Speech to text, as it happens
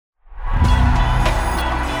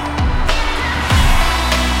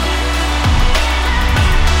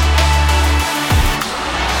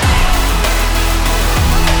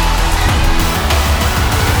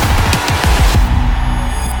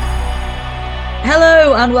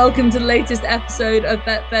Hello and welcome to the latest episode of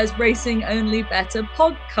Betfair's Racing Only Better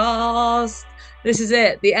podcast. This is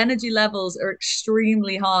it. The energy levels are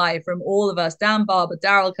extremely high from all of us, Dan Barber,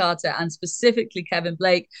 Daryl Carter, and specifically Kevin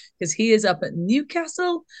Blake, because he is up at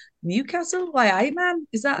Newcastle. Why, man?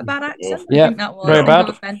 Is that a bad accent? Yeah, I think that was. very I think bad. I've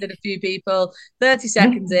offended a few people. 30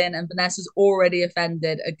 seconds in, and Vanessa's already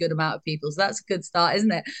offended a good amount of people. So that's a good start,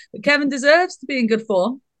 isn't it? But Kevin deserves to be in good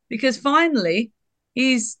form because finally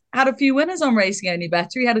he's had a few winners on Racing Only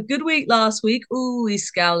Better. He had a good week last week. Ooh, he's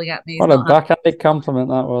scowling at me. He's What a not happy. backhanded compliment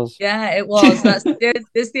that was. Yeah, it was.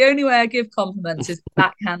 It's the only way I give compliments is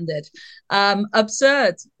backhanded.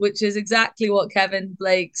 Absurd, which is exactly what Kevin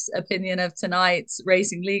Blake's opinion of tonight's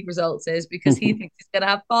Racing League results is, because he thinks he's going to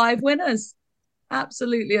have 5 winners.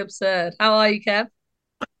 Absolutely absurd. How are you, Kev?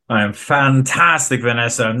 I'm fantastic,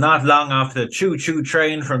 Vanessa. I'm not long off the choo-choo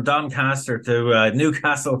train from Doncaster to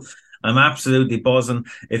Newcastle. I'm absolutely buzzing.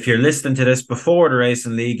 If you're listening to this before the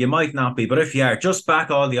Racing League, you might not be, but if you are, just back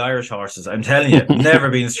all the Irish horses. I'm telling you, never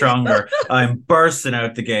been stronger. I'm bursting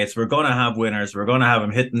out the gates. We're going to have winners. We're going to have them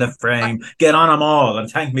hitting the frame. Get on them all and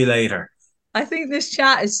thank me later. I think this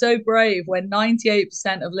chat is so brave when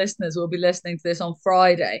 98% of listeners will be listening to this on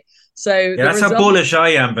Friday. So yeah, that's how bullish I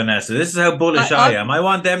am, Vanessa. This is how bullish I am. I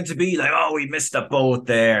want them to be like, oh, we missed a boat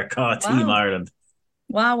there. God, wow. Team Ireland.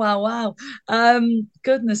 Wow.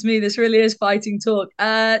 Goodness me, this really is fighting talk.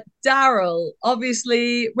 Daryl,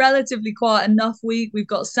 obviously relatively quiet enough week. We've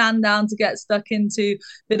got Sandown to get stuck into,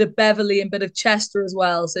 bit of Beverley and bit of Chester as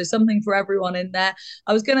well. So something for everyone in there.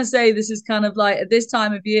 I was going to say this is kind of like at this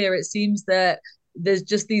time of year, it seems that there's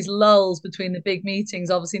just these lulls between the big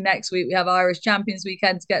meetings. Obviously, next week we have Irish Champions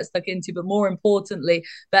Weekend to get stuck into, but more importantly,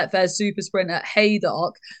 Betfair's Super Sprint at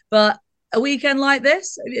Haydock. But a weekend like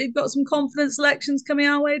this, you've got some confident selections coming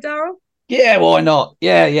our way, Daryl? Yeah, why not?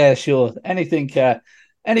 Yeah, sure. Anything,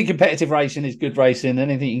 any competitive racing is good racing.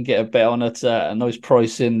 Anything you can get a bet on at a nice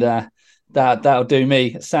price, and that'll do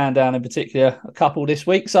me. Sandown in particular, a couple this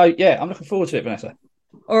week. So yeah, I'm looking forward to it, Vanessa.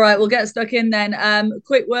 All right, we'll get stuck in then.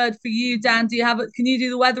 Quick word for you, Dan. Can you do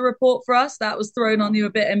the weather report for us? That was thrown on you a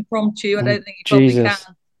bit impromptu. I don't think you probably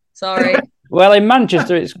can. Sorry. Well, in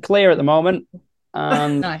Manchester, it's clear at the moment.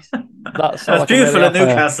 And nice. That's beautiful at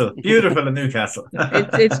Newcastle. Beautiful at Newcastle.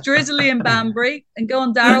 It's drizzly in Banbury. And go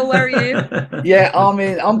on, Daryl, where are you? Yeah,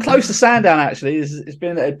 I'm close to Sandown actually. It's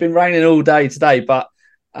been raining all day today, but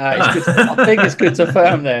it's good I think it's good to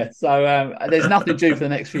firm there. So there's nothing due for the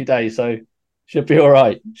next few days, so should be all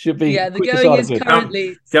right. Should be. Yeah, the going is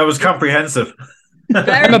currently. That was comprehensive.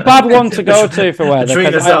 I'm a bad one to go to for weather.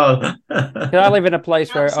 Between us all. I live in a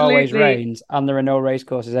place where it always rains and there are no race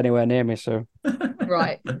courses anywhere near me. So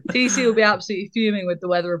right. TC will be absolutely fuming with the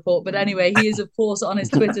weather report. But anyway, he is, of course, on his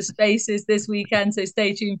Twitter spaces this weekend. So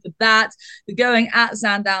stay tuned for that. The going at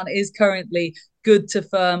Sandown is currently good to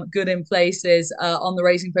firm, good in places on the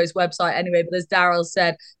Racing Post website anyway. But as Daryl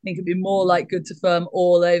said, I think it'd be more like good to firm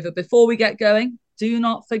all over. Before we get going, do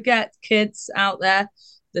not forget, kids out there,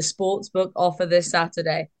 the sportsbook offer this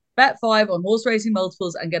Saturday. Bet 5 on horse racing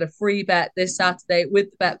multiples and get a free bet this Saturday with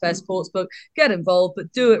the Betfair Sportsbook. Get involved,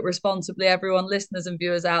 but do it responsibly, everyone. Listeners and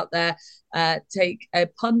viewers out there, take a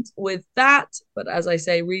punt with that. But as I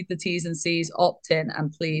say, read the T's and C's, opt in,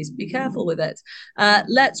 and please be careful with it.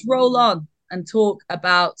 Let's roll on and talk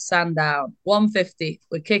about Sandown. 150.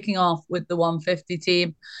 We're kicking off with the 150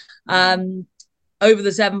 team. Over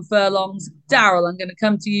the 7 furlongs. Daryl, I'm going to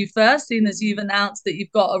come to you first, seeing as you've announced that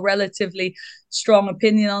you've got a relatively strong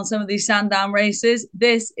opinion on some of these Sandown races.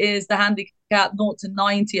 This is the handicap 0 to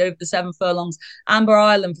 90 over the 7 furlongs. Amber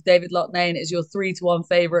Island for David Loughnane is your 3-1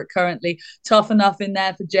 favourite currently. Tough Enough in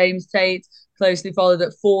there for James Tate, closely followed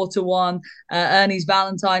at 4 to 1. Ernie's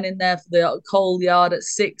Valentine in there for the Coal Yard at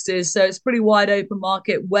 6s. So it's a pretty wide open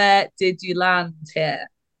market. Where did you land here?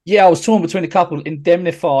 Yeah, I was torn between a couple.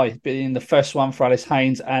 Indemnify being the first one for Alice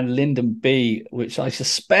Haynes, and Lyndon B, which I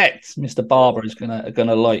suspect Mr. Barber is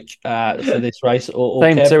gonna like for this race. Or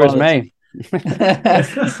same too as me.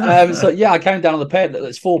 So yeah, I came down on the pair.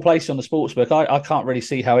 There's 4 places on the sportsbook. I can't really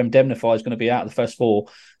see how Indemnify is going to be out of the first 4.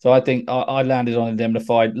 So I think I landed on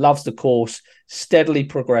Indemnify. Loves the course, steadily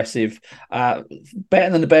progressive. Better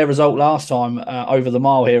than the bare result last time over the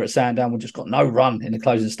mile here at Sandown. We just got no run in the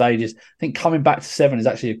closing stages. I think coming back to 7 is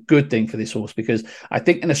actually a good thing for this horse, because I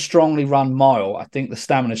think in a strongly run mile, I think the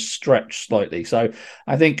stamina's stretched slightly. So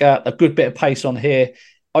I think a good bit of pace on here.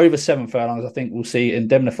 Over 7 furlongs, I think we'll see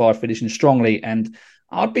Indemnify finishing strongly, and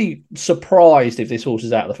I'd be surprised if this horse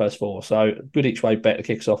is out of the first 4. So good each way bet to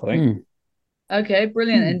kick us off, I think. Okay,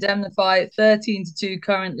 brilliant. Indemnify 13-2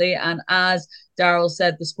 currently. And as Daryl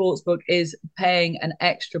said, the sportsbook is paying an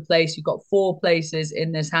extra place. You've got 4 places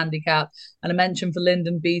in this handicap. And I mentioned for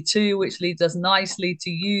Linden B2, which leads us nicely to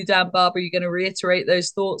you, Dan Barber. Are you going to reiterate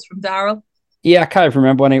those thoughts from Daryl? Yeah, I can't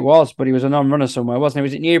remember when it was, but he was a non-runner somewhere, wasn't he?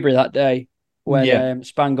 Was it Newbury that day when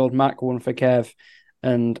Spangled Mac won for Kev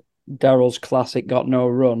and Daryl's classic got no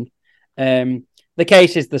run? The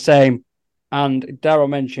case is the same. And Daryl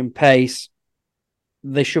mentioned pace.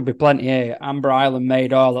 There should be plenty here. Amber Island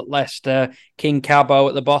made all at Leicester. King Cabo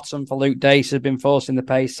at the bottom for Luke Dace has been forcing the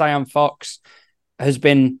pace. Cyan Fox has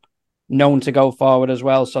been known to go forward as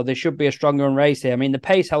well. So there should be a stronger run race here. I mean, the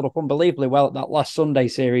pace held up unbelievably well at that last Sunday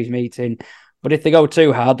series meeting. But if they go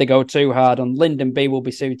too hard, they go too hard. And Linden B will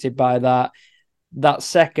be suited by that. That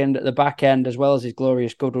second at the back end, as well as his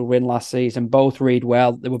glorious Goodwood win last season, both read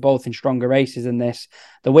well. They were both in stronger races than this.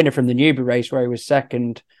 The winner from the Newbury race, where he was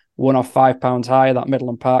second, won off £5 higher, that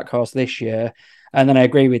Midland Park horse this year. And then I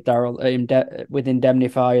agree with Daryl with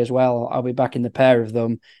Indemnify as well. I'll be backing the pair of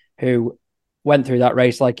them who went through that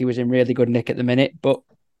race like he was in really good nick at the minute, but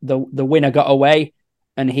the winner got away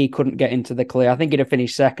and he couldn't get into the clear. I think he'd have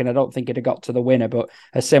finished second. I don't think he'd have got to the winner, but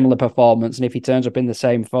a similar performance. And if he turns up in the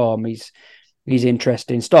same form, he's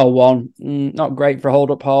interesting. Stall 1, not great for a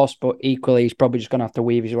hold-up horse, but equally he's probably just going to have to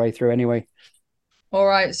weave his way through anyway. All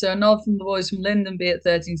right, so a nod from the boys from Linden B at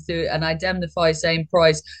 13-2 and Indemnify same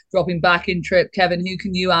price, dropping back in trip. Kevin, who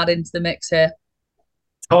can you add into the mix here?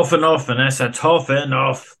 Tough enough, Vanessa. Tough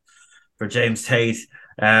enough for James Tate.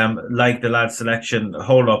 Like the lad selection,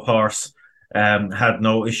 hold up horse. Had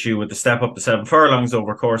no issue with the step up to 7 furlongs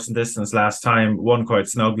over course and distance last time. Won quite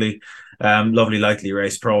snugly. Lovely, likely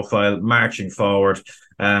race profile, marching forward.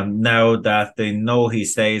 Now that they know he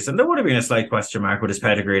stays, and there would have been a slight question mark with his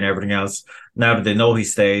pedigree and everything else. Now that they know he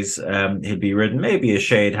stays, he'll be ridden maybe a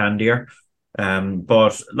shade handier.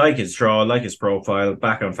 But like his draw, like his profile,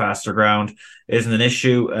 back on faster ground isn't an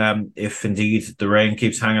issue. If indeed the rain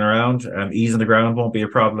keeps hanging around, easing the ground won't be a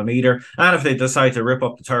problem either. And if they decide to rip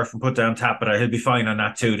up the turf and put down Tapita, he'll be fine on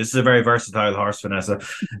that too. This is a very versatile horse, Vanessa.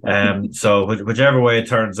 So whichever way it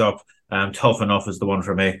turns up, Tough Enough is the one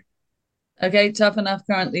for me. Okay, Tough Enough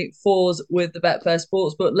currently 4s with the Betfair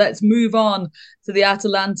Sports. But let's move on to the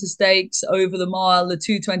Atalanta Stakes over the mile, the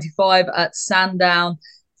 225 at Sandown.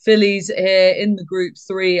 Fillies here in the Group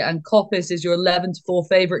 3, and Coppice is your 11-4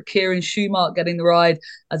 favourite. Kieran Schumacher getting the ride,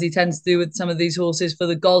 as he tends to do with some of these horses for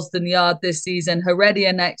the Gosden Yard this season.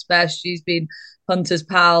 Heredia next best. She's been Hunter's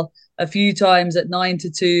pal a few times at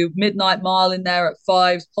 9-2. Midnight Mile in there at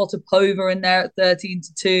 5. Potapova in there at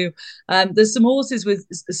 13-2. There's some horses with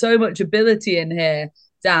so much ability in here,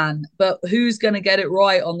 Dan, but who's going to get it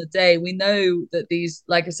right on the day? We know that these,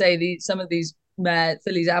 like I say, some of these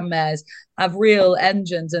fillies and mares have real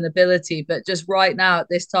engines and ability, but just right now at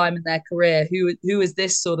this time in their career, who is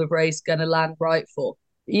this sort of race going to land right for?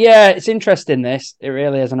 Yeah, it's interesting, this. It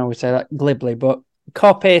really is. I always say that glibly, but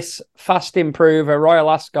Coppice, fast improver, Royal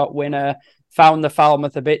Ascot winner, found the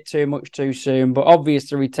Falmouth a bit too much too soon, but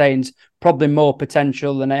obviously retains probably more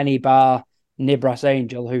potential than any bar Nibras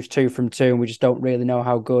Angel, who's 2 from 2, and we just don't really know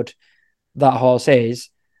how good that horse is.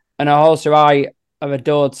 And a horse who I have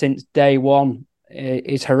adored since day one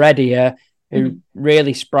is Heredia, who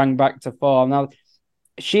really sprang back to form. Now,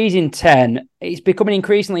 she's in 10. It's becoming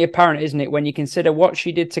increasingly apparent, isn't it, when you consider what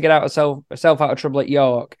she did to get herself out of trouble at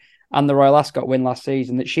York and the Royal Ascot win last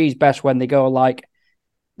season, that she's best when they go like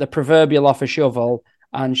the proverbial off a shovel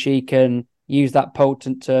and she can use that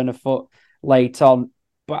potent turn of foot late on.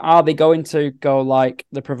 But are they going to go like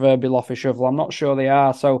the proverbial off a shovel? I'm not sure they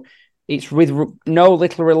are. So it's with no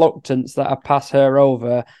little reluctance that I pass her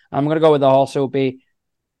over. I'm going to go with the horse who'll be...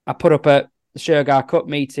 I put up at the Shergar Cup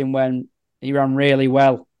meeting when he ran really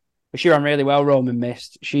well. She ran really well, Roman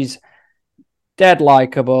Mist. She's dead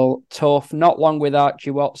likeable, tough, not long with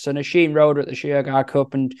Archie Watson. Asheen rode her at the Shergar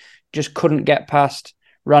Cup and just couldn't get past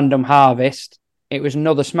Random Harvest. It was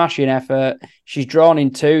another smashing effort. She's drawn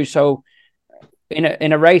in 2, so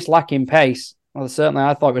in a race lacking pace, well, certainly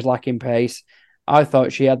I thought it was lacking pace. I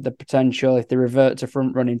thought she had the potential, if they revert to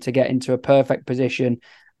front running, to get into a perfect position.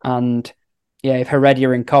 And yeah, if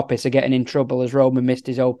Heredia and Coppice are getting in trouble as Roman Mist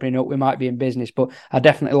is opening up, we might be in business. But I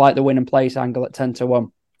definitely like the win and place angle at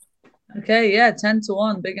 10-1. Okay, yeah,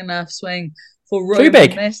 10-1, big enough swing for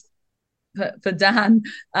Roman Mist for Dan.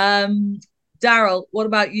 Daryl, what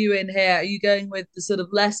about you in here? Are you going with the sort of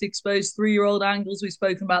less exposed 3-year-old angles? We've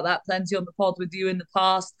spoken about that plenty on the pod with you in the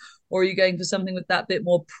past. Or are you going for something with that bit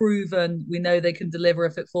more proven, we know they can deliver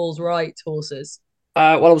if it falls right, horses?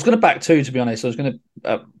 Well, I was going to back 2, to be honest. I was going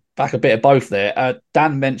to back a bit of both there.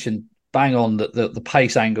 Dan mentioned bang on that the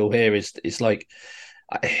pace angle here is like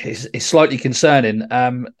it's slightly concerning.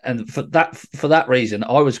 And for that reason,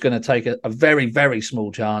 I was going to take a very, very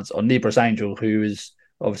small chance on Nibras Angel, who is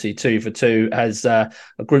obviously 2 for 2, has a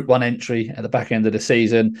Group 1 entry at the back end of the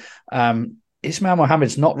season. Ismail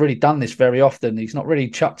Mohammed's not really done this very often. He's not really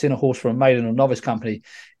chucked in a horse from a maiden or novice company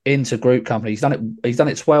into group company. He's done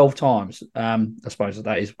it 12 times. I suppose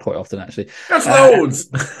that is quite often, actually. That's loads.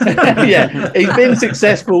 Yeah, he's been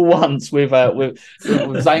successful once with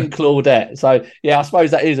Zane Claudette. So yeah, I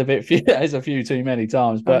suppose that is a few too many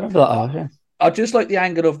times. But I just like the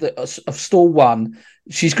angle of stall 1.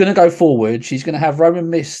 She's going to go forward. She's going to have Roman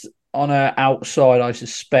Mist on her outside, I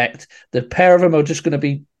suspect. The pair of them are just going to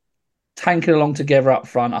be tanking along together up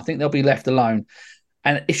front. I think they'll be left alone.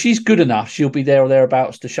 And if she's good enough, she'll be there or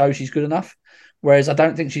thereabouts to show she's good enough. Whereas I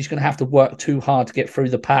don't think she's going to have to work too hard to get through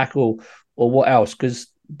the pack or what else, because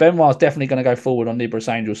Benoit's definitely going to go forward on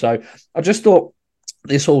Nibras Angel. So I just thought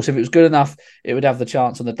this horse, if it was good enough, it would have the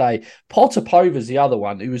chance on the day. Potapova's the other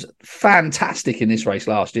one who was fantastic in this race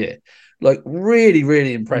last year. Like really,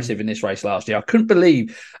 really impressive in this race last year. I couldn't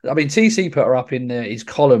believe. I mean, TC put her up in his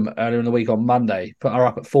column earlier in the week on Monday. Put her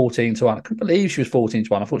up at 14-1. I couldn't believe she was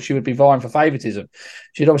 14-1. I thought she would be vying for favouritism.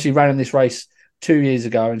 She'd obviously ran in this race 2 years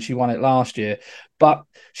ago and she won it last year. But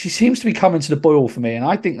she seems to be coming to the boil for me, and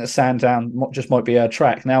I think that Sandown just might be her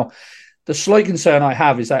track. Now, the slight concern I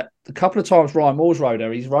have is that a couple of times Ryan Moore's rode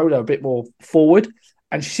her, he's rode her a bit more forward,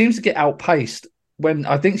 and she seems to get outpaced when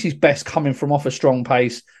I think she's best coming from off a strong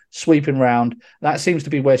pace, sweeping round. That seems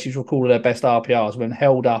to be where she's recorded her best RPRs, when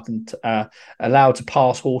held up and allowed to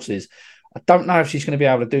pass horses. I don't know if she's going to be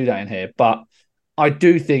able to do that in here, but I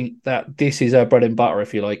do think that this is her bread and butter,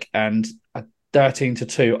 if you like, and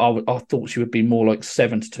 13-2, I thought she would be more like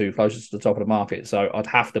 7-2, closer to the top of the market. So I'd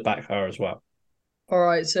have to back her as well. All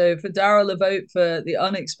right, so for Daryl, a vote for the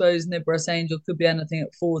unexposed Nibras Angel could be anything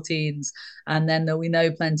at 14s. And then we know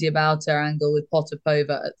plenty about her angle with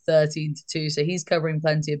Potapova at 13-2. So he's covering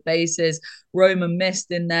plenty of bases. Roman Mist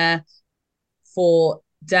in there for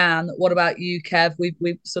Dan. What about you, Kev?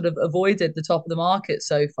 We've sort of avoided the top of the market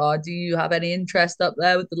so far. Do you have any interest up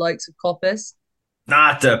there with the likes of Coppice?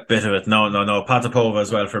 Not a bit of it. No. Potapova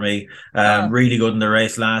as well for me. Really good in the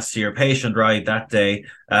race last year. Patient ride that day.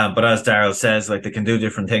 But as Daryl says, like, they can do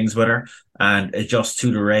different things with her and adjust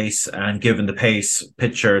to the race. And given the pace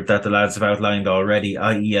picture that the lads have outlined already,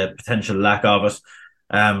 i.e. a potential lack of it,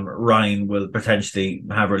 Ryan will potentially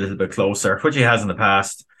have her a little bit closer, which he has in the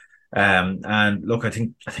past. And look, I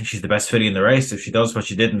think she's the best filly in the race. If she does what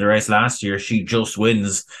she did in the race last year, she just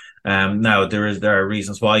wins. Now there are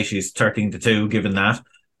reasons why she's 13-2, given that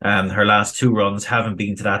her last 2 runs haven't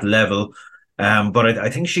been to that level, but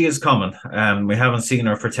I think she is coming. We haven't seen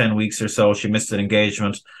her for 10 weeks or so. She missed an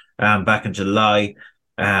engagement back in July,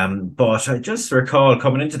 but I just recall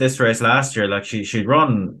coming into this race last year, like she'd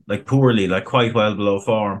run like poorly, like quite well below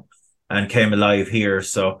form, and came alive here.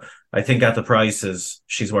 So I think at the prices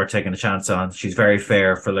she's worth taking a chance on. She's very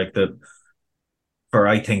fair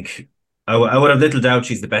I think I would have little doubt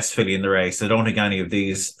she's the best filly in the race. I don't think any of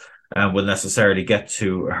these will necessarily get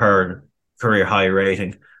to her career high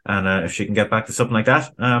rating. And if she can get back to something like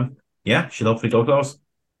that, she'll hopefully go close.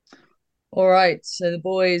 All right, so the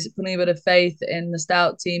boys putting a bit of faith in the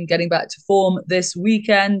Stout team getting back to form this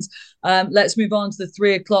weekend. Let's move on to the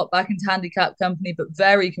 3 o'clock back into handicap company, but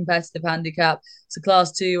very competitive handicap. It's a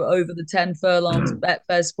class 2 over the 10 furlongs.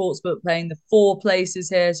 Betfair Sportsbook paying the 4 places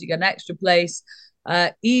here, so you get an extra place.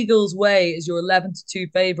 Eagles Way is your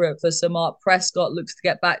 11-2 favourite for Sir Mark Prescott. Looks to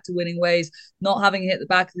get back to winning ways, not having hit the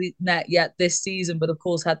back of the net yet this season, but of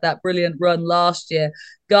course had that brilliant run last year.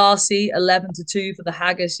 Garci 11-2 for the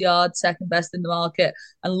Haggis Yard, second best in the market,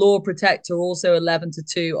 and Law Protector also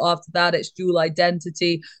 11-2. After that, it's Dual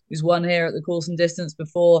Identity, who's won here at the course and distance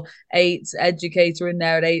before. 8s, Educator in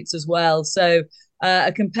there at 8s as well. So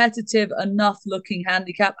a competitive enough looking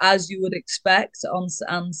handicap, as you would expect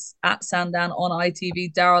at Sandown on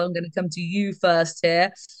ITV. Daryl, I'm going to come to you first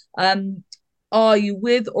here. Are you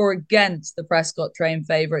with or against the Prescott train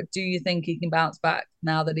favourite? Do you think he can bounce back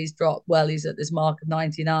now that he's dropped? Well, he's at this mark of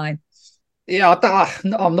 99. Yeah,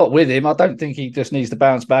 I'm not with him. I don't think he just needs to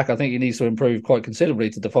bounce back. I think he needs to improve quite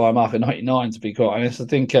considerably to defy a mark of 99, to be quite honest. I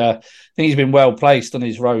think he's been well placed on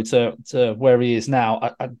his road to where he is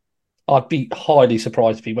now. I'd be highly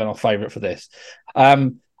surprised if he went off favourite for this.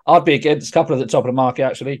 I'd be against a couple at the top of the market,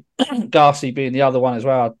 actually. Garci being the other one as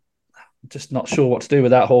well. I'm just not sure what to do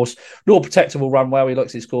with that horse. Law Protector will run well. He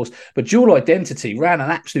likes his course. But Dual Identity ran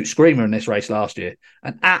an absolute screamer in this race last year.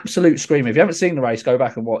 An absolute screamer. If you haven't seen the race, go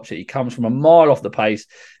back and watch it. He comes from a mile off the pace,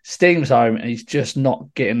 steams home, and he's just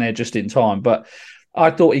not getting there just in time. But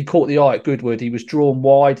I thought he caught the eye at Goodwood. He was drawn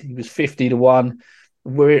wide. He was 50-1.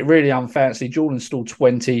 Really unfancy. Jordan's still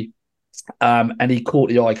 20. And he caught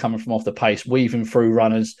the eye coming from off the pace, weaving through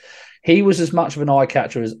runners. He was as much of an eye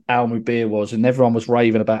catcher as Al Mubir was, and everyone was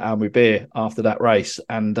raving about Al Mubir after that race.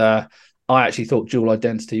 And I actually thought Dual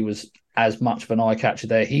Identity was as much of an eye catcher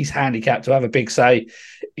there. He's handicapped to have a big say.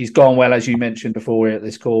 He's gone well, as you mentioned before, at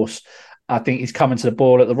this course. I think he's coming to the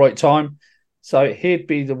ball at the right time. So he'd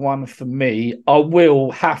be the one for me. I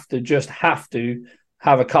will have to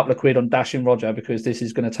have a couple of quid on Dashing Roger, because this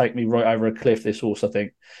is going to take me right over a cliff, this horse, I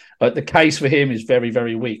think. But the case for him is very,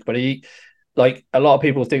 very weak. But he, like a lot of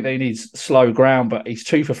people think that he needs slow ground, but he's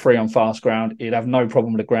 2 for 3 on fast ground. He'd have no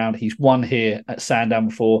problem with the ground. He's won here at Sandown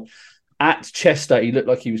before. At Chester, he looked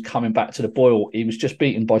like he was coming back to the boil. He was just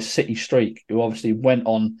beaten by City Streak, who obviously went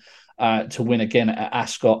on to win again at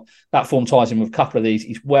Ascot. That form ties him with a couple of these.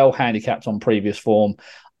 He's well handicapped on previous form.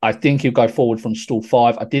 I think he'll go forward from stall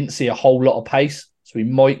 5. I didn't see a whole lot of pace, so he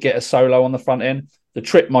might get a solo on the front end. The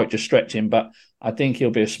trip might just stretch him, but I think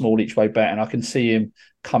he'll be a small each way bet, and I can see him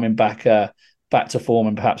coming back to form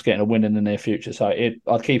and perhaps getting a win in the near future. So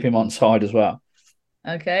I'll keep him on side as well.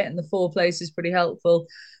 Okay, and the 4 place is pretty helpful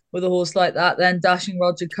with a horse like that. Then Dashing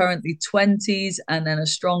Roger currently 20s, and then a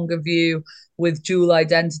stronger view with Dual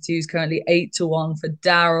Identity, who's currently 8-1 for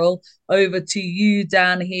Daryl. Over to you,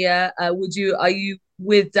 Dan. Here, are you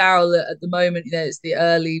with Daryl at the moment? You know, it's the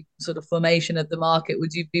early sort of formation of the market.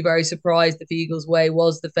 Would you be very surprised if Eagles Way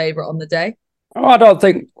was the favourite on the day? Oh, I don't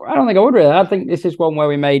think I would really. I think this is one where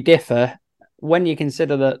we may differ. When you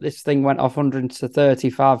consider that this thing went off 100 to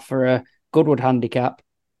 35 for a Goodwood handicap,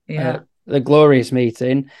 the Glorious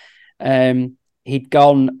meeting, he'd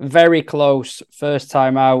gone very close first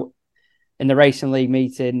time out in the Racing League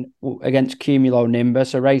meeting against Cumulo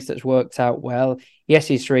Nimbus, a race that's worked out well. Yes,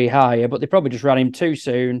 he's 3 higher, but they probably just ran him too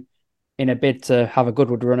soon in a bid to have a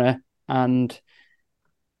Goodwood runner. And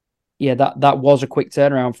yeah, that was a quick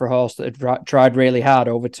turnaround for a horse that had tried really hard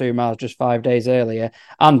over 2 miles just 5 days earlier.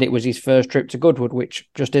 And it was his first trip to Goodwood, which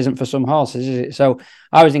just isn't for some horses, is it? So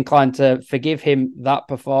I was inclined to forgive him that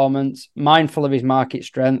performance, mindful of his market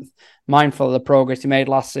strength, mindful of the progress he made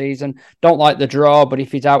last season. Don't like the draw, but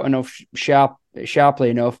if he's out enough sharply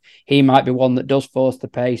enough, he might be one that does force the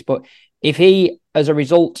pace. But if he, as a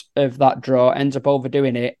result of that draw, ends up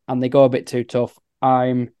overdoing it and they go a bit too tough,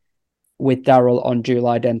 I'm with Daryl on Dual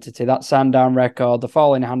Identity. That Sandown record, the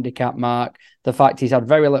falling handicap mark, the fact he's had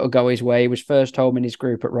very little go his way. He was first home in his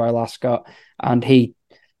group at Royal Ascot, and he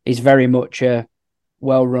is very much a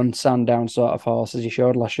well-run Sandown sort of horse, as he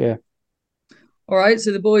showed last year. All right,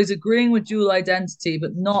 so the boys agreeing with Dual Identity,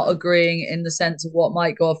 but not agreeing in the sense of what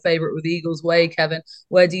might go off favourite with Eagles Way. Kevin,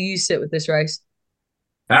 where do you sit with this race?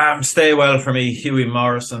 Stay well for me, Hughie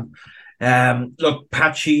Morrison. Look,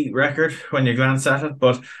 patchy record when you glance at it,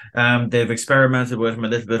 but they've experimented with him a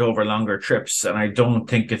little bit over longer trips, and I don't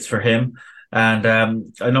think it's for him. And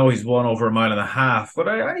I know he's won over 1.5 miles, but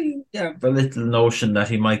I have a little notion that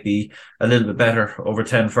he might be a little bit better over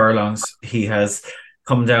 10 furlongs. He has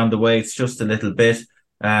come down the weights just a little bit.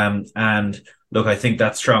 And look, I think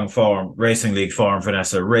that's strong form, Racing League form,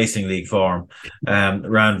 Vanessa, Racing League form.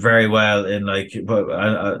 Ran very well in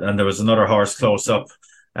and there was another horse close up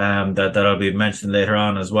that I'll be mentioning later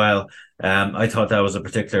on as well. I thought that was a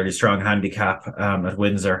particularly strong handicap at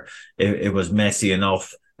Windsor. It was messy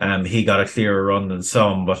enough. He got a clearer run than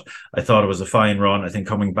some, but I thought it was a fine run. I think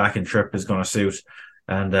coming back in trip is going to suit.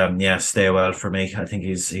 And stay well for me. I think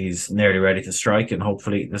he's nearly ready to strike, and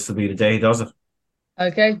hopefully this will be the day he does it.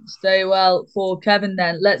 Okay, stay well for Kevin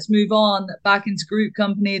then. Let's move on back into group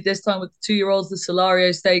company, this time with the 2-year-olds, the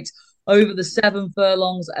Solario Stakes, over the 7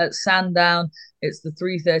 furlongs at Sandown. It's the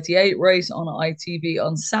 3:38 race on ITV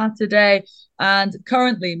on Saturday. And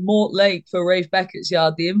currently, Mortlake for Rafe Beckett's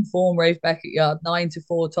yard, the informed Rafe Beckett yard,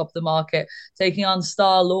 9-4, top of the market, taking on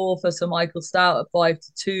Star Law for Sir Michael Stout at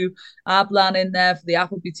 5-2. Ablan in there for the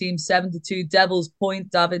Appleby team, 7-2. Devil's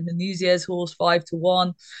Point, David Menuzier's horse,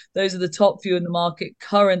 5-1. Those are the top few in the market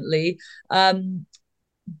currently.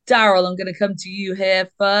 Daryl, I'm going to come to you here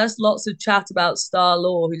first. Lots of chat about Star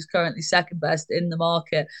Law, who's currently second best in the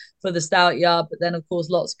market for the Stout yard. But then, of course,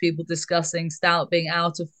 lots of people discussing Stout being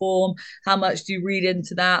out of form. How much do you read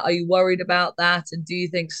into that? Are you worried about that? And do you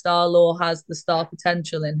think Star Law has the star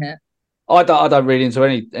potential in here? I don't read into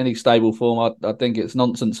any stable form. I think it's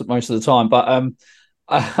nonsense most of the time.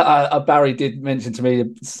 But Barry did mention to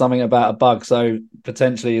me something about a bug. So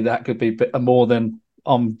potentially that could be more than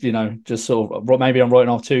I'm, just sort of, maybe I'm writing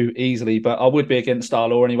off too easily, but I would be against Star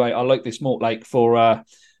Law anyway. I like this Mortlake for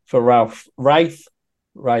Rafe.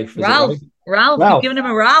 Rafe, is it Ralph. Rafe? Ralph, you've Ralph. given him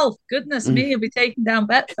a Ralph. Goodness me, he'll be taking down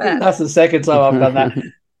Betfair. That's the second time I've done that.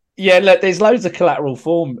 Yeah, look, there's loads of collateral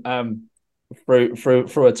form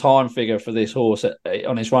through a time figure for this horse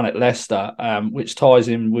on his run at Leicester, which ties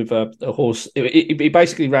in with a horse. He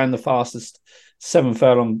basically ran the fastest 7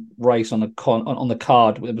 furlong race on the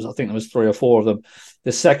card. I think there was 3 or 4 of them.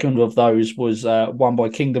 The second of those was won by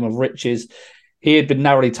Kingdom of Riches. He had been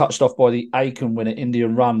narrowly touched off by the Aiken winner,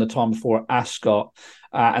 Indian Run, the time before at Ascot.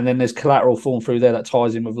 And then there's collateral form through there that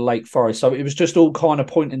ties in with Lake Forest. So it was just all kind of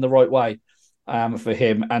pointing the right way for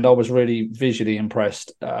him. And I was really visually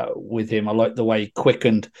impressed with him. I liked the way he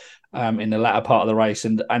quickened in the latter part of the race.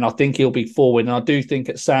 And I think he'll be forward. And I do think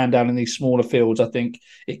at Sandown in these smaller fields, I think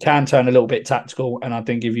it can turn a little bit tactical. And I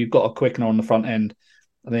think if you've got a quickener on the front end,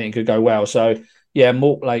 I think it could go well. So, yeah,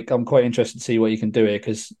 Mortlake, I'm quite interested to see what he can do here,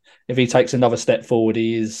 because if he takes another step forward,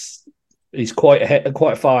 he's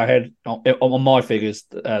quite far ahead on my figures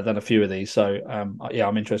than a few of these. So, yeah,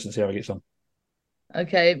 I'm interested to see how he gets on.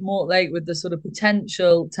 Okay, Mortlake with the sort of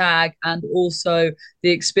potential tag and also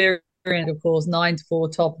the experience, of course,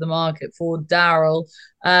 9-4 top of the market for Daryl.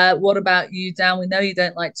 What about you, Dan? We know you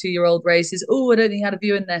don't like 2-year-old races. Oh, I don't think you had a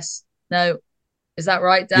view in this. No, is that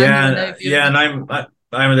right, Dan? Yeah, and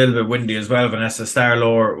I'm a little bit windy as well, Vanessa.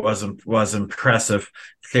 Starlore was impressive.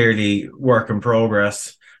 Clearly, work in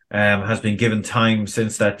progress. Has been given time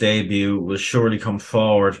since that debut. Will surely come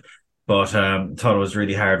forward, but thought it was a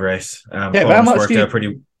really hard race. How much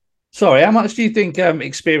do you think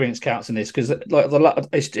experience counts in this? Because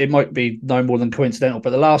it might be no more than coincidental, but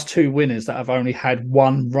the last 2 winners that have only had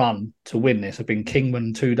 1 run to win this have been Kingman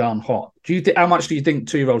and Too Darn Hot. How much do you think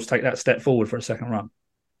 2-year-olds take that step forward for a second run?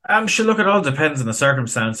 Sure, look, it all depends on the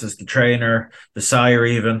circumstances, the trainer, the sire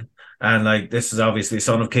even. And like, this is obviously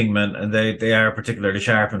son of Kingman, and they are particularly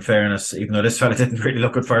sharp, in fairness, even though this fella didn't really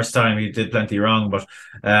look at first time. He did plenty wrong. But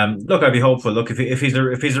look, I'd be hopeful. Look, if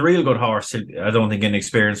he's a real good horse, I don't think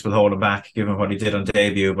inexperience will hold him back, given what he did on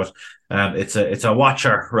debut. But it's a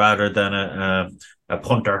watcher rather than a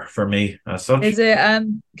punter for me as such. Is it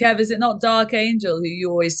Kev, is it not Dark Angel, who you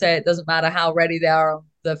always say it doesn't matter how ready they are on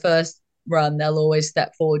the first run, they'll always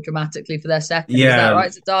step forward dramatically for their second? Yeah, is that right?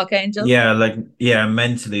 Is it Dark Angel? Yeah,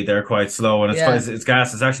 mentally they're quite slow, and it's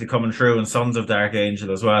gas is actually coming through in Sons of Dark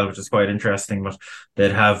Angel as well, which is quite interesting. But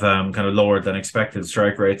they'd have kind of lower than expected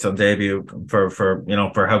strike rates on debut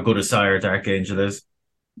for how good a sire Dark Angel is.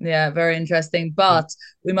 Yeah, very interesting. But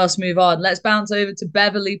we must move on. Let's bounce over to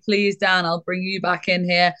Beverley, please, Dan. I'll bring you back in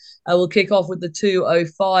here. We'll kick off with the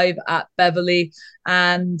 2:05 at Beverley,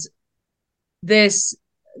 and this,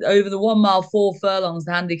 over the 1 mile 4 furlongs,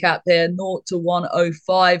 the handicap here, 0 to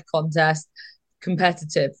 105 contest.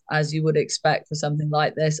 Competitive, as you would expect for something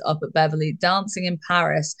like this up at Beverley. Dancing in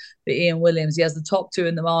Paris for Ian Williams. He has the top 2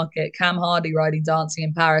 in the market. Cam Hardy riding Dancing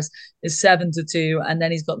in Paris is 7 to 2, and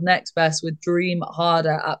then he's got next best with Dream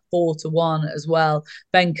Harder at 4 to 1 as well.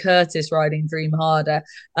 Ben Curtis riding Dream Harder.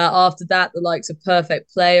 After that, the likes of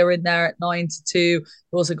Perfect Player in there at 9 to 2.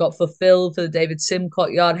 We've also got Fulfilled for the David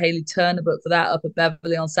Simcott yard. Haley Turner booked for that up at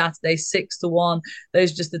Beverley on Saturday, 6 to 1.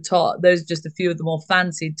 Those are just a few of the more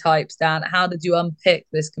fancied types, Dan. How did you unpick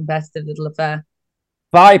this competitive little affair?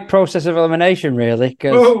 By process of elimination, really,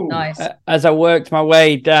 because nice. As I worked my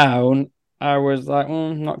way down, I was like,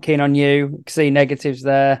 not keen on you. See negatives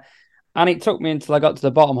there. And it took me until I got to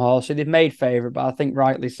the bottom horse. So they've made favourite, but I think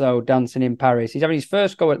rightly so, Dancing in Paris. He's having his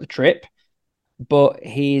first go at the trip, but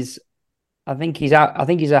I think he's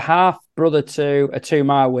a half brother to a 2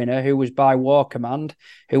 mile winner who was by War Command,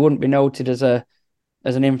 who wouldn't be noted as an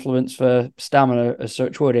influence for stamina as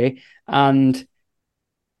such, would he? And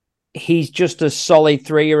he's just a solid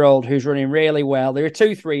 3-year-old who's running really well. There are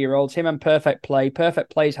 2 3-year-olds, him and Perfect Play.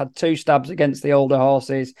 Perfect Play's had 2 stabs against the older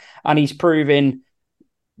horses, and he's proving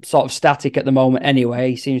sort of static at the moment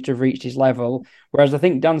anyway. He seems to have reached his level. Whereas I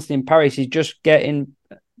think Dancing in Paris is just getting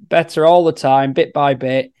better all the time, bit by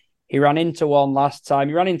bit. He ran into one last time.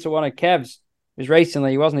 He ran into one of Kev's. It was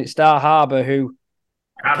recently, wasn't it? Star Harbour, who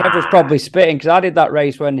Kev was probably spitting, because I did that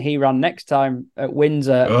race when he ran next time at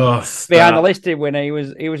Windsor behind the listed winner. He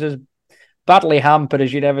was as badly hampered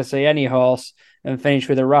as you'd ever see any horse, and finished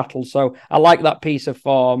with a rattle. So I like that piece of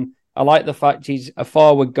form. I like the fact he's a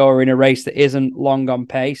forward goer in a race that isn't long on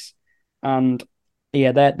pace. And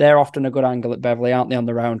yeah, they're often a good angle at Beverley, aren't they, on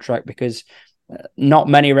the round track? Because not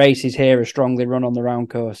many races here are strongly run on the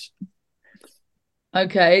round course.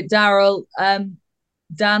 Okay, Daryl,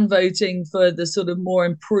 Dan voting for the sort of more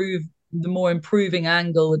improved the more improving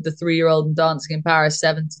angle with the 3-year-old and Dancing in Paris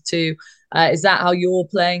 7-2. Is that how you're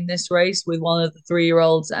playing this race, with one of the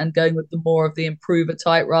 3-year-olds and going with the more of the improver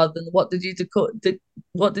type rather than what did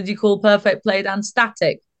you call perfect played and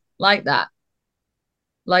static? Like that.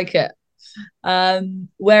 Like it.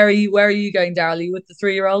 Where are you going, Daryl? Are you with the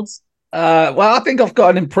 3-year-olds? Well, I think I've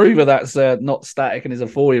got an improver that's not static and is a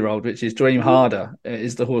 4-year-old, which is Dream Harder.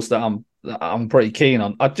 Is the horse that I'm pretty keen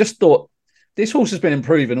on. I just thought this horse has been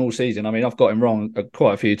improving all season. I mean, I've got him wrong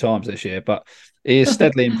quite a few times this year, but he is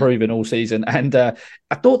steadily improving all season. And I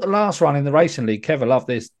thought the last run in the Racing League, Kevin loved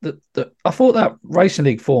this. I thought that Racing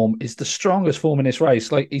League form is the strongest form in this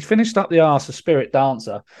race. Like, he finished up the arse of Spirit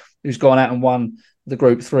Dancer, who's gone out and won the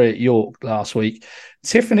Group 3 at York last week.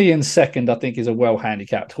 Tiffany in second, I think, is a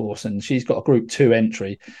well-handicapped horse, and she's got a Group 2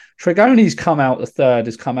 entry. Tregoni's come out the third,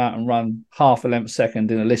 has come out and run half a length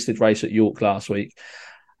second in a listed race at York last week.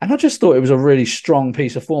 And I just thought it was a really strong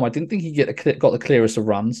piece of form. I didn't think he got the clearest of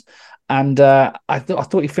runs. And I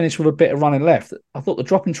thought he finished with a bit of running left. I thought the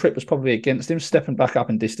dropping trip was probably against him. Stepping back up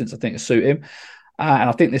in distance, I think, will suit him. And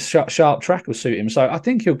I think this sharp track will suit him. So I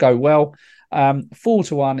think he'll go well.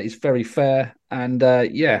 4-1 is very fair. And I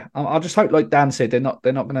just hope, like Dan said, they're not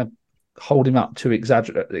going to hold him up too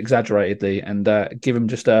exaggeratedly and give him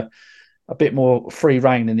just a bit more free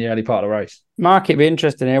rein in the early part of the race. Mark, it'd be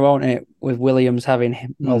interesting here, won't it, with Williams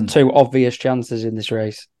having two obvious chances in this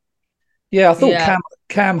race. Yeah, I thought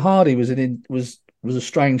Cam Hardy was a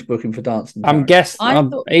strange booking for Dancing. I'm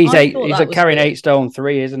guessing he's carrying 8 stone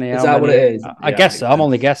 3, isn't he? Is that what it is? I guess so. I'm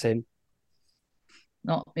only guessing.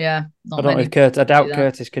 I don't know if Curtis. I doubt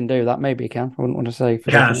Curtis can do that. Maybe he can. I wouldn't want to say.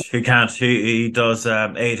 He can't. He does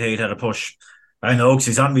 8-8 at a push. I know, because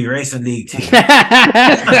he's on my Racing League team.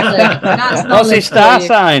 What's his star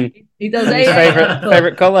sign? He does his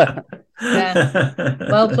favorite colour. Yeah,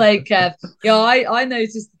 well played, Kev. Yeah, I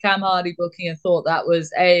noticed the Cam Hardy booking and thought that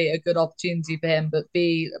was a good opportunity for him, but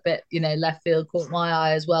B, a bit left field caught my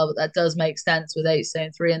eye as well. But that does make sense with 8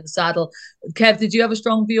 stone 3 in the saddle. Kev, did you have a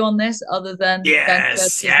strong view on this other than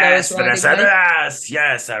yes, a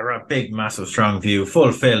big, massive, strong view,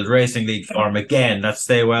 fulfilled Racing League form again. That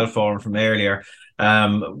stay well form from earlier.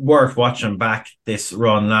 Worth watching back this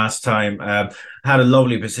run last time. Had a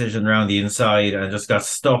lovely position around the inside and just got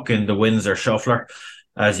stuck in the Windsor shuffler,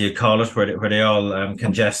 as you call it, where they all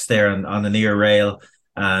congest there on the near rail,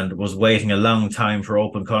 and was waiting a long time for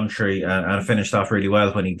open country and finished off really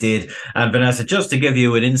well when he did. And Vanessa, just to give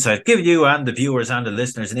you an insight, give you and the viewers and the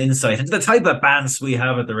listeners an insight into the type of bands we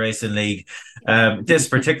have at the Racing League. This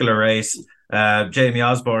particular race, Jamie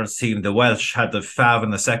Osborne's team, the Welsh, had the Fav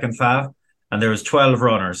and the second Fav, and there was 12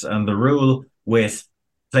 runners. And the rule with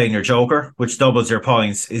playing your joker, which doubles your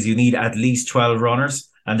points, is you need at least 12 runners.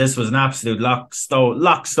 And this was an absolute lock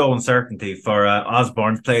stone certainty for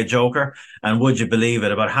Osborne to play a joker. And would you believe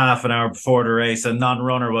it, about half an hour before the race, a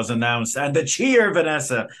non-runner was announced. And the cheer,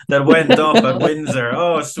 Vanessa, that went up at Windsor.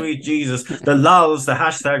 Oh, sweet Jesus. The lols, the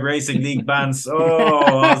hashtag Racing League bands. Oh,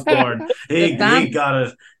 Osborne. He got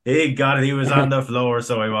it. He got it. He was on the floor,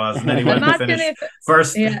 so he was. And then he went to finish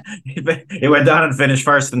first. Yeah. He went down and finished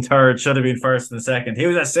first and third. Should have been first and second. He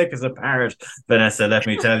was as sick as a parrot, Vanessa, let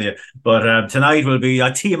me tell you. But tonight will be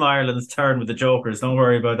Team Ireland's turn with the Jokers. Don't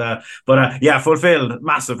worry about that. But fulfilled.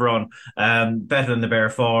 Massive run. Better than the bare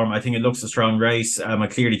form. I think it looks a strong race. I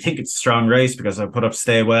clearly think it's a strong race because I put up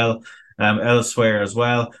Stay Well elsewhere as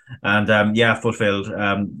well, and fulfilled.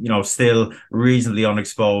 Still reasonably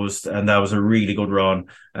unexposed, and that was a really good run.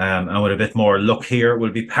 And with a bit more luck here,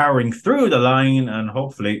 we'll be powering through the line and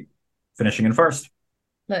hopefully finishing in first.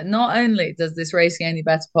 Look, not only does this Racing Any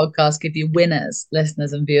Better podcast give you winners,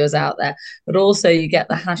 listeners and viewers out there, but also you get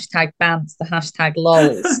the hashtag bants, the hashtag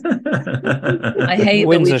lols. I hate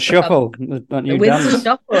Windsor Shuffle. The Windsor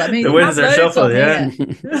Shuffle. I mean, the Windsor Shuffle, yeah.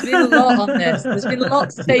 There's been a lot on this. There's been a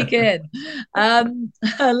lot to take in.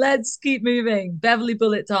 Let's keep moving. Beverley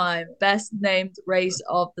Bullet time, best named race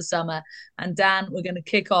of the summer. And Dan, we're going to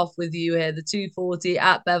kick off with you here. The 240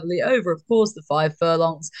 at Beverley over, of course, the 5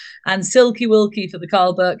 furlongs. And Silky Wilkie for the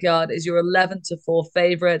Carl Burkyard is your 11-4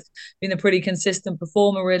 favourite. Been a pretty consistent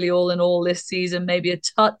performer, really, all in all this season. Maybe a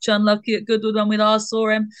touch unlucky at Goodwood when we last saw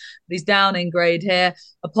him, but he's down in grade here.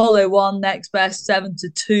 Apollo 1 next best,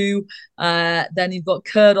 7-2. Then you've got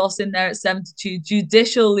Kurdos in there at 7-2.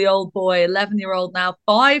 Judicial, the old boy, 11-year-old now,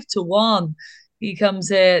 5-1. He comes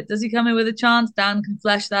here. Does he come in with a chance? Dan can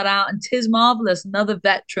flesh that out. And Tis Marvellous, another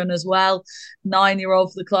veteran as well.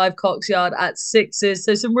 9-year-old for the Clive Cox Yard at 6s.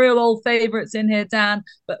 So some real old favourites in here, Dan.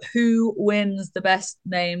 But who wins the best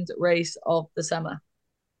named race of the summer?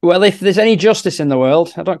 Well, if there's any justice in the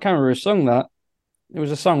world, I can't remember who sung that. It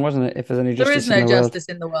was a song, wasn't it? If there's any justice there is no in the justice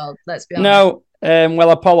in the world. Let's be honest. No.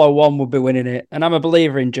 Well, Apollo 1 would be winning it, and I'm a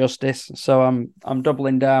believer in justice, so I'm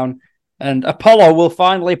doubling down. And Apollo will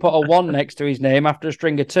finally put a 1 next to his name after a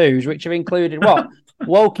string of 2s, which have included what?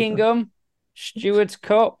 Wokingham, Stewards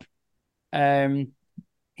Cup.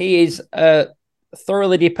 He is a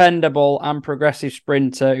thoroughly dependable and progressive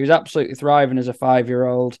sprinter who's absolutely thriving as a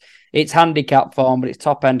 5-year-old. It's handicap form, but it's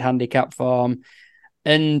top-end handicap form.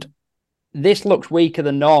 And this looks weaker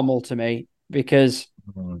than normal to me because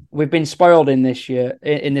we've been spoiled in this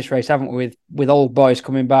race, haven't we? With old boys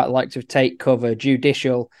coming back, like to take cover.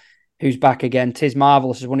 Judicial, who's back again. Tis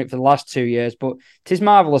Marvellous has won it for the last 2 years, but Tis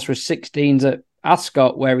Marvellous was 16s at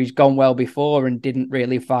Ascot, where he's gone well before and didn't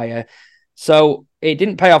really fire. So it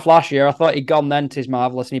didn't pay off last year. I thought he'd gone then, Tis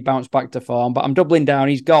Marvellous, and he bounced back to form. But I'm doubling down.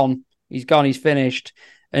 He's gone. He's finished.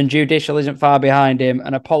 And Judicial isn't far behind him.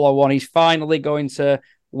 And Apollo 1, he's finally going to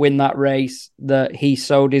win that race that he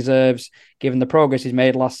so deserves, given the progress he's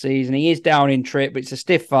made last season. He is down in trip, but it's a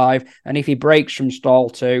stiff 5. And if he breaks from stall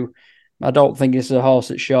 2, I don't think this is a horse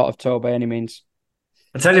that's short of toe by any means.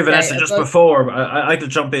 I'll tell you, Vanessa, just before, I could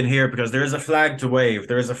jump in here because there is a flag to wave.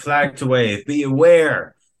 There is a flag to wave. Be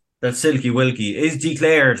aware that Silky Wilkie is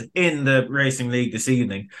declared in the Racing League this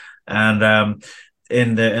evening, and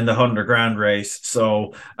in the 100 grand race.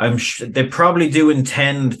 So they probably do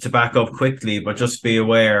intend to back up quickly, but just be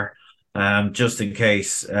aware, just in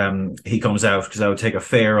case he comes out, because I would take a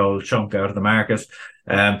fair old chunk out of the market.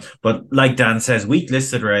 But like Dan says, weak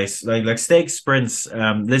listed race, like stakes sprints,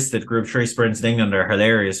 listed Group 3 sprints in England are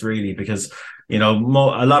hilarious, really, because a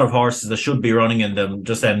lot of horses that should be running in them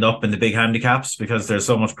just end up in the big handicaps because there's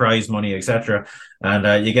so much prize money, etc.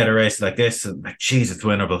 And you get a race like this, and geez, it's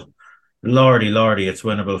winnable. Lordy, it's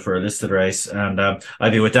winnable for a listed race. And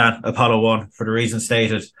I'd be with Dan, Apollo 1, for the reason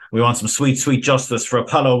stated. We want some sweet justice for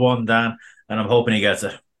Apollo 1, Dan, and I'm hoping he gets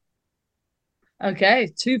it.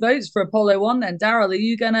 Okay, 2 votes for Apollo 1 then. Daryl, are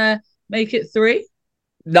you going to make it 3?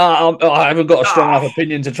 No, I haven't got a strong enough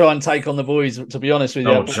opinion to try and take on the boys, to be honest with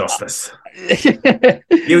you. Oh, justice.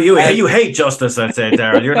 You hate justice, I'd say,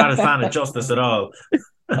 Daryl. You're not a fan of justice at all.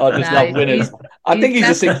 I just love winners. I think he's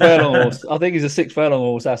a 6 furlong horse. I think he's a 6 furlong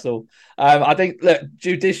horse, that's all. I think, look,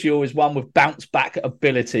 Judicial is one with bounce back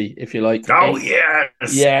ability, if you like. Oh,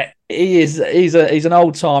 yes. Yeah, he is. He's an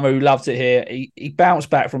old timer who loves it here. He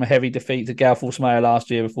bounced back from a heavy defeat to Galforce Mayer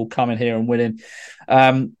last year before coming here and winning.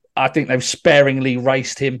 I think they've sparingly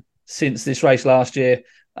raced him since this race last year.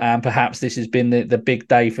 And perhaps this has been the big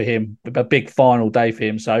day for him, a big final day for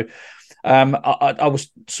him. So I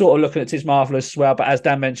was sort of looking at Tis Marvellous as well, but as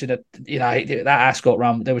Dan mentioned, that Ascot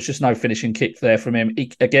run, there was just no finishing kick there from him.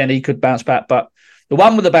 He could bounce back, but the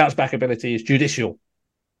one with the bounce back ability is Judicial.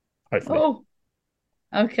 Hopefully. Oh,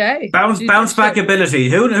 okay. Bounce back ability.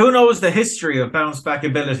 Who knows the history of bounce back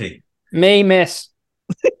ability? Me, miss.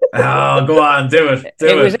 Oh, go on, do it.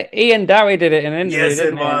 It was Ian Dowie did it in an interview. Yes,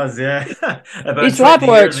 it was. Yeah, his lad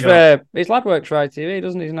works for ITV,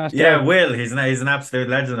 doesn't he? He's a nice guy. Yeah, Will. He's an absolute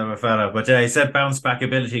legend of a fella. But he said bounce back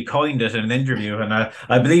ability, coined it in an interview, and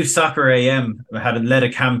I believe Soccer AM had led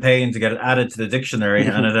a campaign to get it added to the dictionary,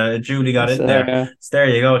 and it duly got in there. So there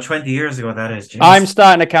you go. 20 years ago, that is. Jeez. I'm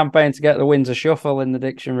starting a campaign to get the Windsor Shuffle in the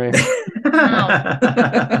dictionary.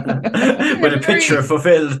 With a picture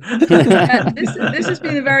fulfilled. This has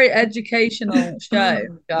been a very educational show,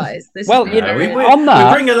 guys. We bring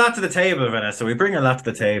a lot to the table, Vanessa. We bring a lot to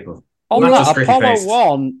the table. On that, Apollo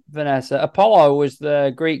 1, Vanessa, Apollo was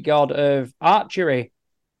the Greek god of archery.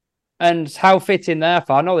 And how fitting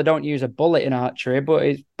therefore. I know they don't use a bullet in archery, but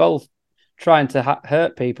it's both trying to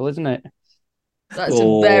hurt people, isn't it? That's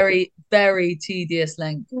a very, very tedious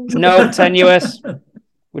link. No, tenuous.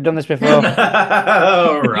 We've done this before.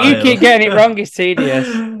 Right. You keep getting it wrong. It's tedious.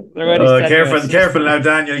 Careful now,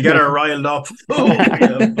 Daniel. You get her riled up. No,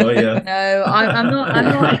 I'm not in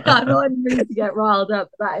the mood to get riled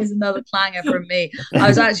up. That is another clanger from me. I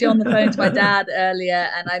was actually on the phone to my dad earlier,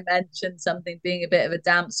 and I mentioned something being a bit of a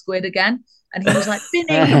damp squid again. And he was like,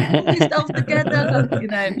 Vinny, put yourself together,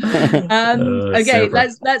 Okay, super.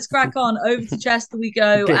 Let's crack on. Over to Chester we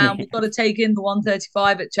go, and we've got to take in the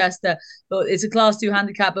 135 at Chester. But it's a Class 2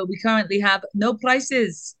 handicap, but we currently have no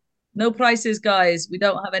prices. No prices, guys. We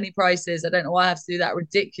don't have any prices. I don't know why I have to do that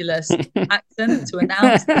ridiculous accent to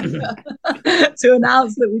announce that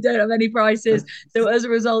we don't have any prices. So as a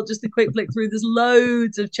result, just a quick flick through. There's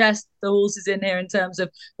loads of Chester horses in here in terms of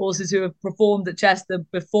horses who have performed at Chester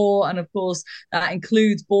before, and of course that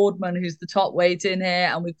includes Boardman, who's the top weight in here,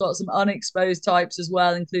 and we've got some unexposed types as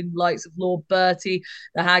well, including the likes of Lord Bertie,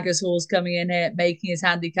 the Haggis horse, coming in here making his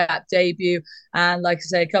handicap debut, and like I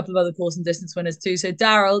say, a couple of other course and distance winners too. So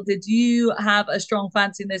Daryl, did Do you have a strong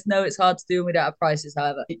fancy in this? No, it's hard to do and we don't have prices,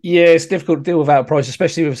 however. Yeah, it's difficult to deal without price,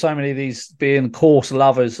 especially with so many of these being course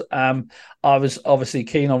lovers. I was obviously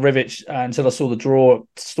keen on Rivich until I saw the draw at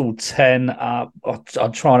stall 10.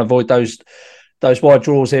 I'll try and avoid those wide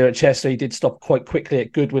draws here at Chester. He did stop quite quickly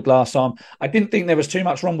at Goodwood last time. I didn't think there was too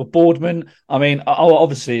much wrong with Boardman. I mean,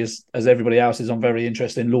 obviously, as everybody else is, I'm very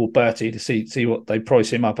interested in Lord Bertie to see what they price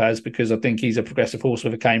him up as, because I think he's a progressive horse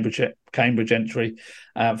with a Cambridge entry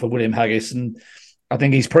for William Haggis, and I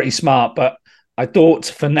think he's pretty smart. But I thought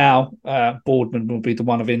for now, Boardman will be the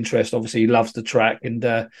one of interest. Obviously, he loves the track, and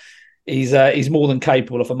he's more than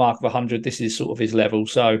capable of a mark of 100. This is sort of his level,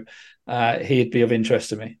 so he'd be of interest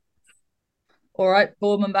to me. All right,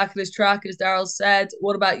 Boardman back at his track, as Daryl said.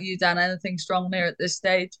 What about you, Dan? Anything strong here at this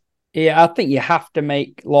stage? Yeah, I think you have to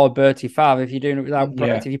make Lord Bertie 5 if you're doing it without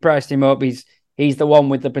price. If you priced him up, he's the one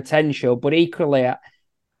with the potential. But equally,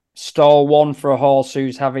 stall 1 for a horse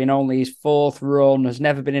who's having only his 4th run, has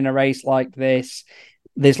never been in a race like this.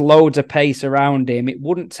 There's loads of pace around him. It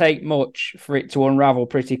wouldn't take much for it to unravel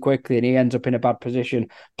pretty quickly, and he ends up in a bad position.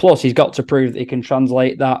 Plus, he's got to prove that he can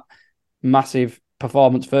translate that massive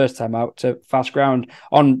performance first time out to fast ground.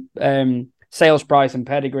 On sales price and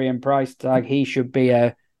pedigree and price tag, he should be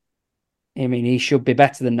he should be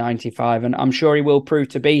better than 95, and I'm sure he will prove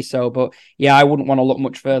to be so. But yeah, I wouldn't want to look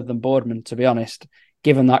much further than Boardman, to be honest,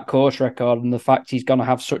 given that course record and the fact he's going to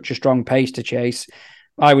have such a strong pace to chase.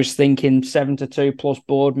 I was thinking 7-2 plus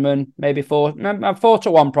Boardman, maybe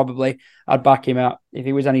 4-1 probably. I'd back him out. If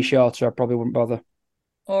he was any shorter, I probably wouldn't bother.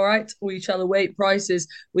 All right, we shall await prices.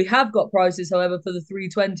 We have got prices, however, for the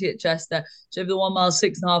 320 at Chester. So over the 1 mile,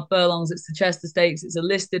 6.5 furlongs, it's the Chester Stakes. It's a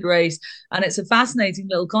listed race, and it's a fascinating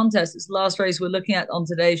little contest. It's the last race we're looking at on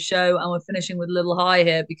today's show, and we're finishing with a little high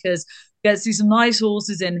here because we get to see some nice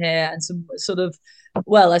horses in here and some sort of,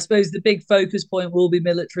 well, I suppose the big focus point will be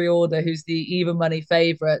Military Order, who's the even money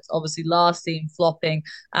favourite. Obviously, last seen flopping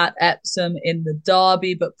at Epsom in the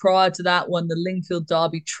Derby, but prior to that, won the Lingfield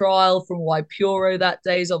Derby trial from Waipuro that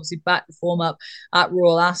day. He's obviously back to form up at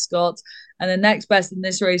Royal Ascot. And the next best in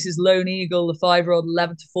this race is Lone Eagle, the 5-year-old,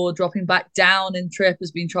 11-4, dropping back down in trip,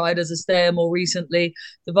 has been tried as a stayer more recently.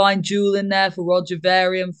 Divine Jewel in there for Roger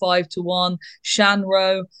Varian, 5-1.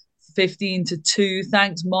 Shanro, 15-2.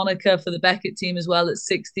 Thanks Monica for the Beckett team as well at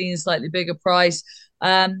 16, slightly bigger price.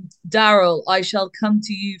 Daryl, I shall come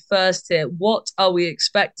to you first here. What are we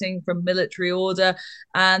expecting from Military Order,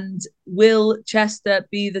 and will Chester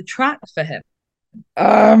be the track for him?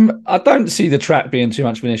 I don't see the track being too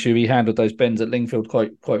much of an issue. He handled those bends at Lingfield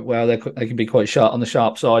quite well. They can be quite sharp on the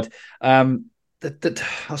sharp side. I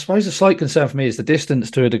suppose the slight concern for me is the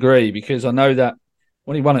distance to a degree, because I know that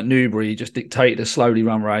when he won at Newbury, he just dictated a slowly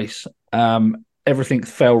run race. Everything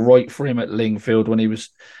fell right for him at Lingfield when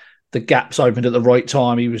the gaps opened at the right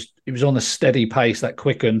time. He was on a steady pace that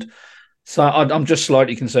quickened. So I'm just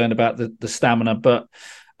slightly concerned about the stamina, but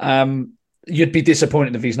you'd be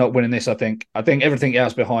disappointed if he's not winning this. I think everything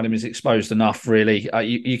else behind him is exposed enough. Really,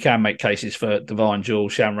 you can make cases for Divine Jewel,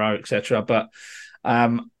 Shamrow, etc. But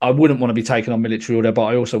I wouldn't want to be taking on Military Order, but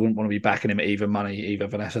I also wouldn't want to be backing him at even money, either,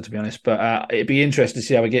 Vanessa, to be honest. But it'd be interesting to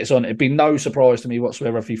see how he gets on. It'd be no surprise to me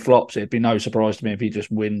whatsoever if he flops. It'd be no surprise to me if he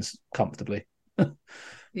just wins comfortably.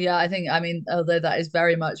 Yeah, I mean, although that is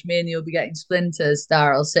very much me and you'll be getting splinters,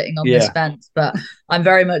 Daryl, sitting on this fence, but I'm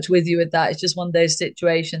very much with you with that. It's just one of those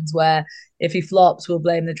situations where if he flops, we'll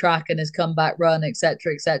blame the track and his comeback run,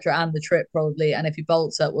 etc., and the trip probably. And if he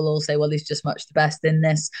bolts up, we'll all say, well, he's just much the best in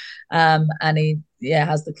this. And he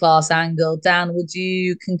has the class angle. Dan, would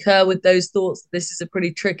you concur with those thoughts? This is a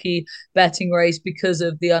pretty tricky betting race because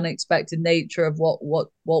of the unexpected nature of what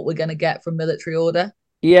we're going to get from Military Order.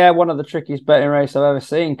 Yeah, one of the trickiest betting races I've ever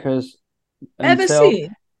seen.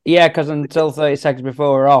 Yeah, because until 30 seconds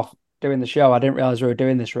before we're off doing the show, I didn't realise we were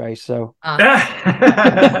doing this race. So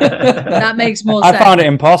that makes more sense. I found it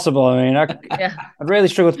impossible. I mean, I'd really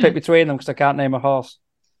struggle to pick between them because I can't name a horse.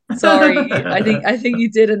 Sorry, I think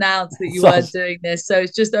you did announce that you weren't doing this, so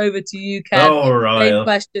it's just over to you, Kev. Oh, right. Same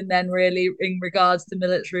question then, really, in regards to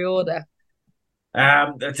Military Order.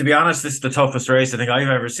 To be honest, this is the toughest race I think I've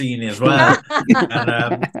ever seen as well.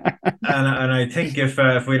 and I think if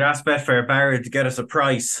we'd asked Betfair Barry to get us a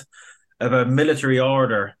price about Military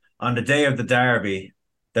Order on the day of the Derby,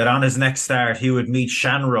 that on his next start he would meet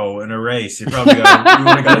Shanro in a race, you would have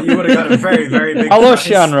got a very, very big I love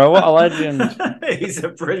Shanro, what a legend. He's a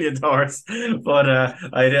brilliant horse, but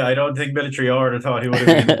I don't think Military Order thought he would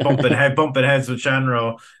have been bumping heads with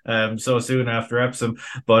Shanro so soon after Epsom.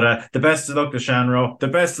 But the best of luck to Shanro, the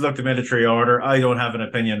best of luck to Military Order. I don't have an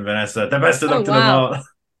opinion, Vanessa. The best of luck to them all.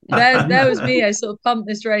 there was me. I sort of pumped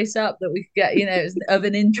this race up that we could get, it was of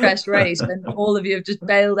an interest race, and all of you have just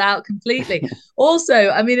bailed out completely. Also,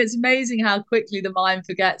 I mean, it's amazing how quickly the mind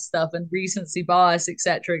forgets stuff and recency bias,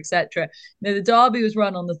 etc., etc. The Derby was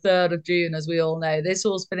run on the 3rd of June, as we all know. This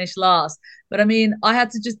horse finished last, but I mean, I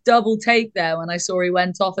had to just double take there when I saw he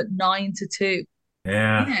went off at 9-2.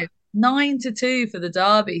 Yeah. 9-2 for the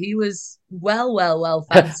Derby. He was well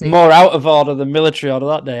fancy. More out of order than military order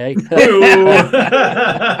that day.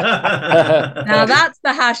 Now that's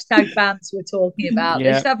the hashtag bants we're talking about.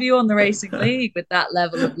 Yeah. They should have you on the Racing League with that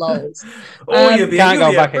level of lols. You'll be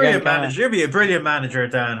a brilliant manager. You'll be a brilliant manager,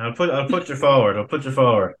 Dan. I'll put you forward.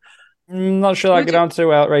 I'm not sure I get on too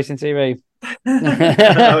well at Racing TV.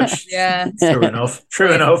 Yeah, true enough.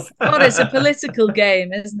 God, it's a political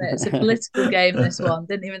game, isn't it? It's a political game, this one.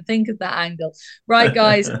 Didn't even think of that angle. Right,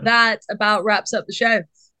 guys, that about wraps up the show.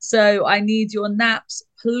 So I need your naps,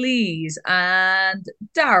 please. And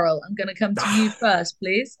Daryl, I'm going to come to you first,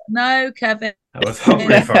 please. No, Kevin. I was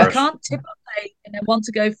hungry for it. You can't tip up late and then want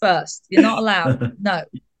to go first. You're not allowed. No.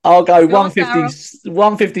 I'll go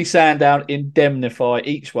 150 Sandown, indemnify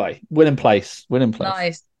each way. Winning place.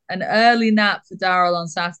 Nice. An early nap for Daryl on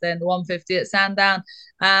Saturday in the 150 at Sandown.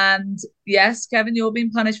 And yes, Kevin, you're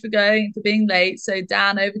being punished for being late. So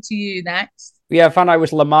Dan, over to you next. Yeah, I found out it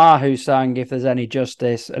was Lamar who sang If There's Any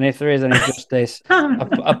Justice. And if there is any justice,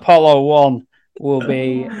 Apollo 1 will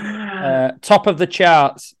be top of the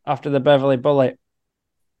charts after the Beverly Bullet.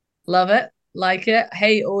 Love it. Like it.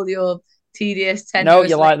 Hate all your tedious, tenuous. No,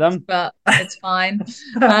 you like them. But it's fine.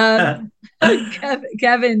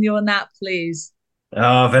 Kevin, your nap, please.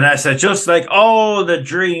 Oh, Vanessa, just like all the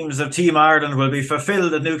dreams of Team Ireland will be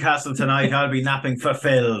fulfilled at Newcastle tonight, I'll be napping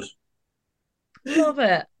fulfilled. Love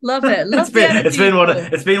it.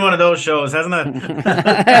 It's been one of those shows, hasn't it?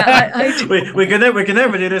 Yeah, we could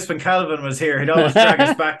never do this when Calvin was here. He'd always drag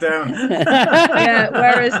us back down. Yeah,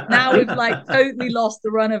 whereas now we've totally lost the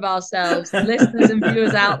run of ourselves. The listeners and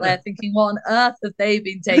viewers out there thinking, what on earth have they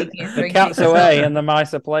been taking and drinking? The cat's away and the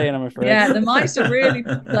mice are playing, I'm afraid. Yeah, the mice are really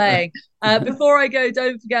playing. Before I go,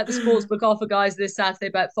 don't forget the sportsbook offer, guys, this Saturday.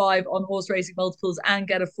 Bet 5 on horse racing multiples and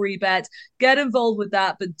get a free bet. Get involved with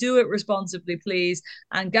that, but do it responsibly, please,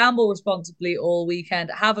 and gamble responsibly all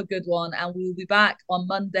weekend. Have a good one, and we'll be back on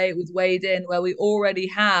Monday with Wade In, where we already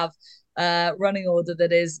have running order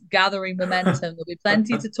that is gathering momentum. There'll be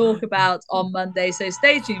plenty to talk about on Monday, so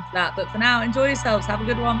stay tuned for that. But for now, enjoy yourselves. Have a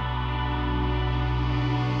good one.